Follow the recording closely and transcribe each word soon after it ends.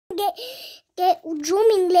get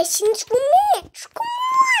drumming lessons from Mitch. Come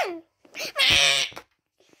on.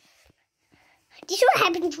 This is what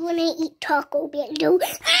happens when I eat Taco Bell.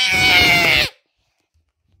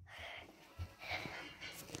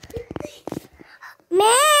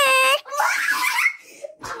 Max!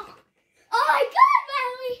 Oh my God,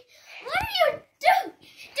 Wawe! What are you doing?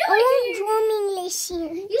 I want drumming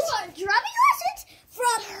lessons. You want drumming lessons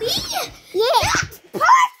from me? Yeah. That's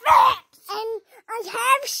perfect! And I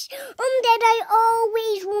have some that I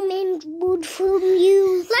always remembered from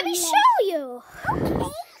you. Let me show you.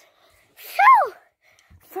 Okay. So,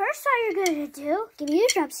 first all you're going to do, give me your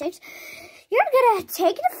drumsticks. You're going to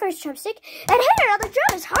take the first drumstick and hit it on the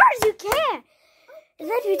drum as hard as you can. And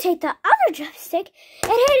then you take the other drumstick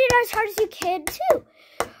and hit it as hard as you can too.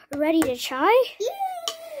 Ready to try? Yeah.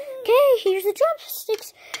 Okay, here's the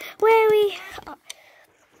drumsticks. Wawe.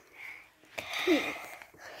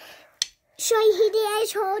 Should I hit it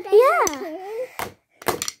as hard as I can?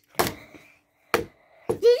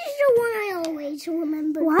 This is the one I always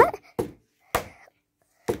remember. What?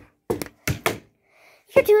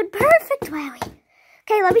 You're doing perfect, Wawe.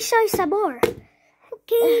 Okay, let me show you some more.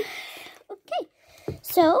 Okay. Okay.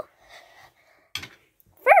 So,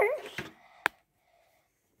 first,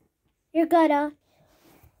 you're gonna...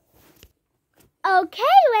 Okay,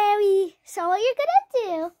 Wawe. So what you're gonna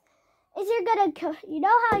do is you're gonna... You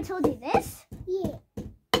know how I told you this? Yeah.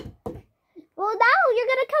 Well, now you're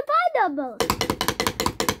gonna combine them both.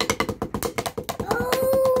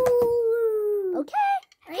 Oh. Okay,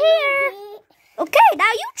 here. Okay,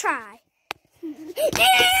 now you try.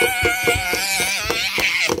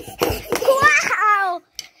 Wow!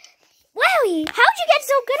 Wawe, how'd you get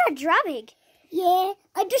so good at drumming? Yeah,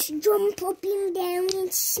 I just jump up and down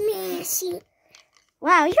and smash it.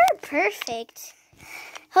 Wow, you're perfect.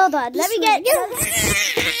 Hold on, let me get...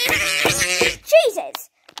 Jesus!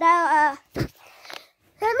 Now,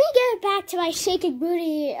 let me get back to my shaking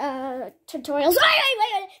booty, tutorials.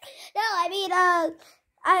 Wait. No, I mean,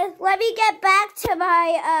 let me get back to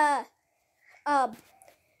my,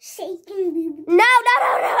 shaking booty. No,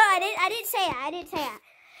 I didn't say that.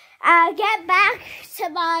 Get back to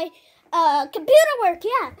my, computer work,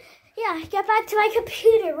 yeah, get back to my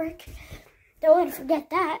computer work. Don't want to forget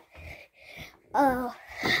that.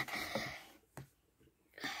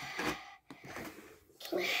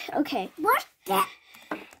 Okay. What's that?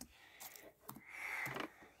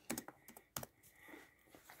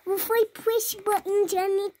 If I press buttons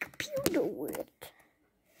on the computer work.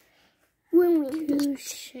 When we To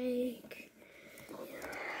shake.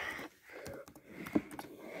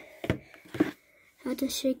 How to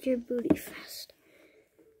shake your booty fast.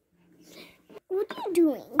 What are you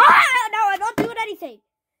doing? Ah, no, I'm not doing anything.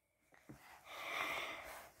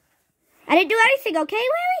 I didn't do anything, okay,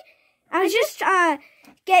 Wawe? I was just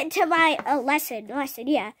getting to my lesson,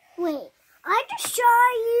 yeah. Wait, I just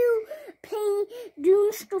saw you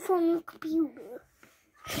doing stuff on the computer.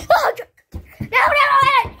 Oh, no,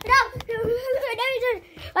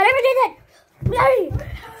 I never did that.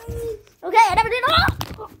 Okay, I never did. Oh!